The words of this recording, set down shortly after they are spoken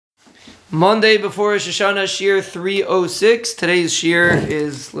Monday before Rosh Hashanah, Shiur 306. Today's Shiur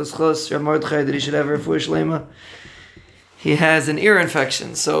is L'schos Rav Mordechai that he should have a refuah shlema. He has an ear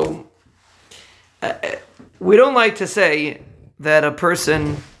infection, so we don't like to say that a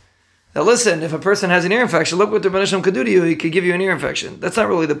person. Now listen, if a person has an ear infection, look what the Rebbeinu Shalom could do to you. He could give you an ear infection. That's not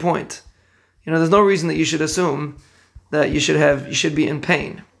really the point. There's no reason that you should assume that you should be in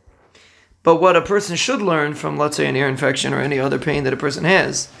pain. But what a person should learn from, let's say, an ear infection or any other pain that a person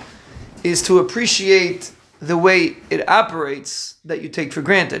has, is to appreciate the way it operates that you take for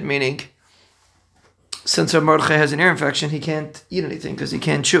granted. Meaning, since Rav Mordechai has an ear infection, he can't eat anything because he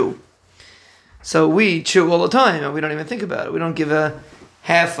can't chew. So we chew all the time and we don't even think about it. We don't give a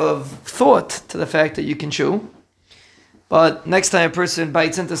half of thought to the fact that you can chew. But next time a person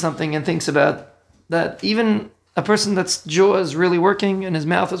bites into something and thinks about that, even a person that's jaw is really working and his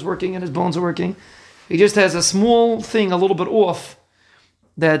mouth is working and his bones are working, he just has a small thing a little bit off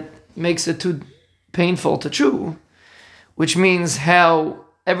that makes it too painful to chew, which means how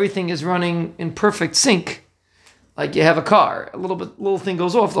everything is running in perfect sync. Like you have a car, a little thing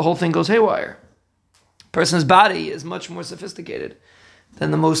goes off, the whole thing goes haywire. A person's body is much more sophisticated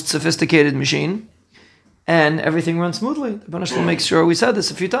than the most sophisticated machine, and everything runs smoothly. The Rebbeinu Shalom makes sure, we said this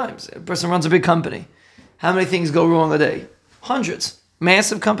a few times, a person runs a big company. How many things go wrong a day? Hundreds.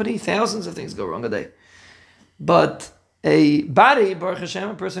 Massive company, thousands of things go wrong a day. But a body, Baruch Hashem,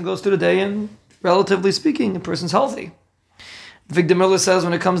 a person goes through the day and, relatively speaking, a person's healthy. Victor Miller says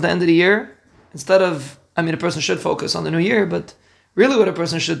when it comes to the end of the year, a person should focus on the new year, but really what a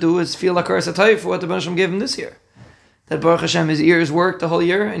person should do is feel like Satay for what the Rebbeinu Shalom gave him this year. That Baruch Hashem, his ears worked the whole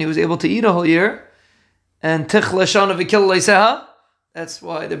year and he was able to eat a whole year. And Tichle Shana V'Kil Leiseha. That's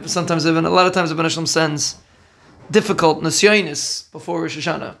why a lot of times the Rebbeinu Shalom sends difficult Nisyonis before Rosh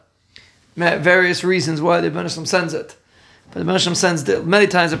Hashanah. Various reasons why the Rebbeinu Shalom sends it. But the Rebbeinu Shalom sends many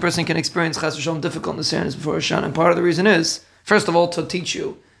times a person can experience Chas v'Shalom difficult Nisyonis before Rosh Hashanah. And part of the reason is, first of all, to teach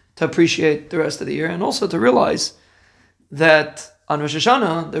you to appreciate the rest of the year, and also to realize that on Rosh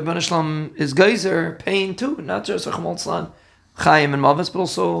Hashanah, the Rebbeinu Shalom is geyser, pain too, not just Rachmana litzlan, Chaim and Mavis, but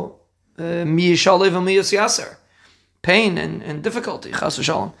also Mi Yishalev and Mi Yasser. Pain and difficulty, Chas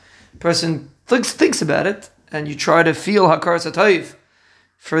v'Shalom. Person thinks about it, and you try to feel Hakar Satayv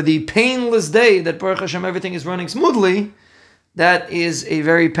for the painless day that Baruch Hashem everything is running smoothly. That is a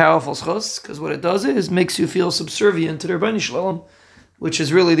very powerful schos, because what it does is makes you feel subservient to the Rebbeinu Shalom, which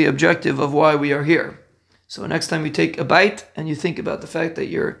is really the objective of why we are here. So next time you take a bite and you think about the fact that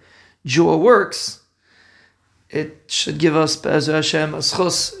your jaw works, it should give us, Be'ezer Hashem, a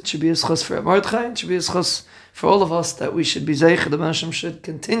schos. It should be a schos for Mordechai. It should be a schos for all of us, that we should be zeich. The Hashem should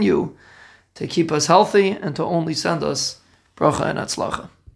continue to keep us healthy and to only send us bracha and atzlacha.